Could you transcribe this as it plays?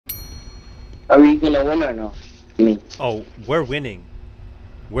Are we gonna win or no? I mean, Oh, we're winning.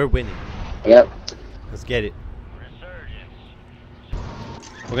 We're winning. yep. Let's get it.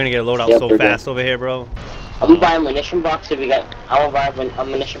 We're gonna get a loadout Yep, so we're fast over here, bro. I'm gonna buy a munition box if we got. I'm gonna buy a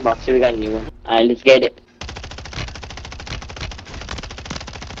munition box if we got a new one. Alright, let's get it.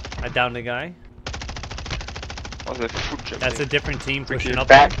 I downed the guy. Oh, they're full jumping. That's a different team pushing up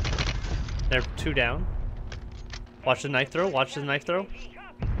Back. there. They're 2 down. Watch the knife throw. Watch the knife throw.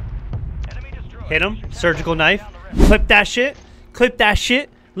 Hit him. Surgical knife. Clip that shit. Clip that shit.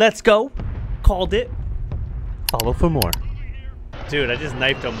 Let's go. Called it. Follow for more. Dude, I just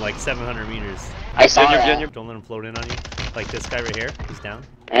knifed him like 700 meters. I saw Behind you. that. Don't let him float in on you. Like this guy right here. He's down.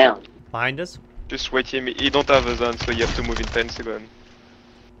 Damn. Behind us. Just wait him. He don't have a zone, so you have to move in 10 seconds.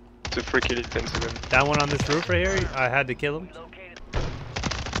 It's a free kill in 10 seconds. Down one on this roof right here. I had to kill him.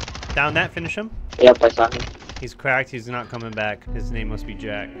 Down that. Finish him. Yep, I saw him. He's cracked. He's not coming back. His name must be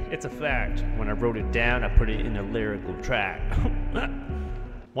Jack. It's a fact. When I wrote it down, I put it in a lyrical track.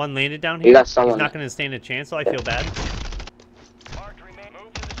 One landed down here. You got someone. He's not going to stand a chance, so I feel bad.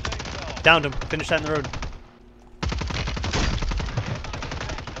 Downed him. Finish that in the road.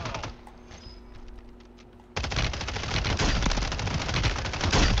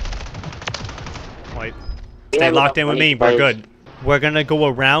 Wipe. Stay locked in with me. We're good. We're going to go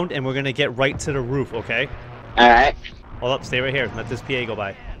around and we're going to get right to the roof, okay? Alright. Hold up. Stay right here. Let this PA go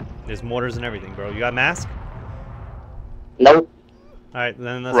by. There's mortars and everything, bro. You got a mask? Nope. Alright,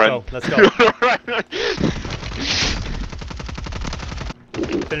 then let's Run. go. Let's go.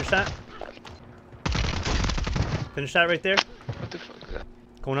 Finish that. Finish that right there. What the fuck is that?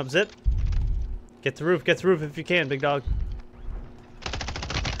 Going up zip. Get to roof. Get to roof if you can, big dog.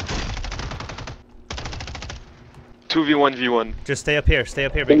 2v1v1. Just stay up here. Stay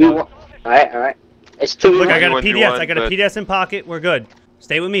up here, big dog. Alright, alright. It's 2 Look, I got a 1v1, PDS. I got a but- PDS in pocket. We're good.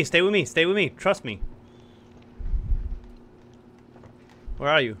 Stay with me. Stay with me. Stay with me. Trust me. Where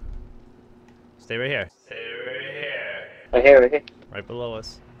are you? Stay right here. Stay right here. Right here, right here. Right below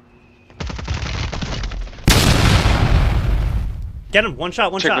us. Get him. One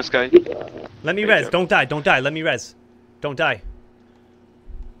shot. One Check shot. this guy. Let me Thank res. you. Don't die. Don't die. Let me res. Don't die.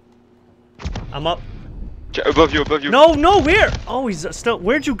 I'm up. Above you, above you. No, no, where? Oh, he's still.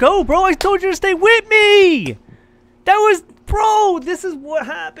 Where'd you go, bro? I told you to stay with me. That was, bro. This is what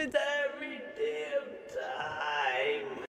happened to everyone.